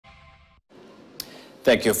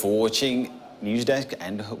Thank you for watching News Desk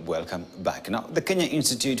and welcome back. Now, the Kenya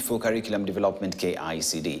Institute for Curriculum Development,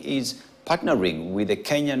 KICD, is partnering with the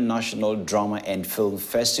Kenya National Drama and Film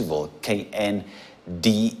Festival, KNDFF,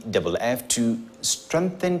 to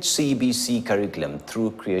strengthen CBC curriculum through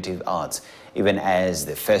creative arts. Even as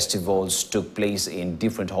the festivals took place in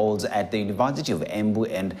different halls at the University of Embu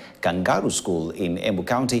and Kangaru School in Embu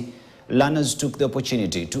County, learners took the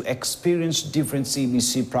opportunity to experience different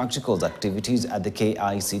CBC practical activities at the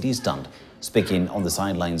KICD stand. Speaking on the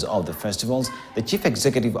sidelines of the festivals, the Chief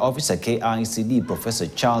Executive Officer KICD, Professor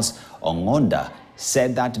Charles Ongonda,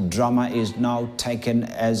 said that drama is now taken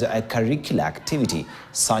as a curricular activity,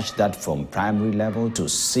 such that from primary level to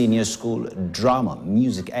senior school, drama,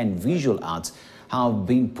 music and visual arts have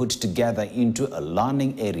been put together into a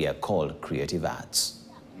learning area called creative arts.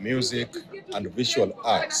 Music and visual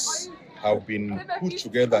arts have been put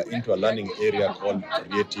together into a learning area called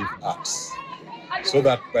creative arts, so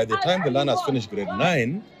that by the time the learners finish grade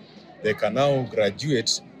 9, they can now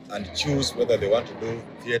graduate and choose whether they want to do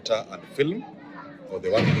theater and film, or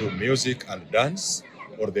they want to do music and dance,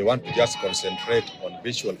 or they want to just concentrate on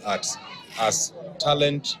visual arts as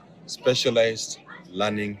talent specialized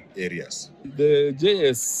learning areas. The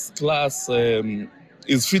JS class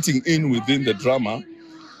is fitting in within the drama.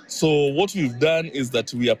 So what we've done is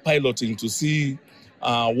that we are piloting to see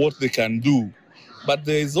what they can do. But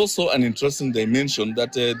there is also an interesting dimension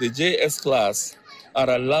that the JS class are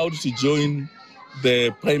allowed to join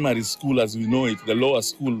the primary school as we know it, the lower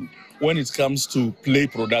school, when it comes to play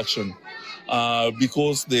production,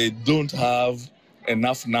 because they don't have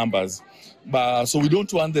enough numbers. So we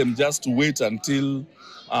don't want them just to wait until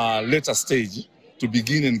later stage to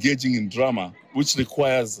begin engaging in drama, which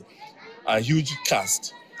requires a huge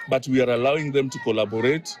cast. But we are allowing them to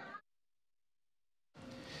collaborate.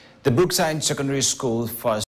 The Brookside Secondary School first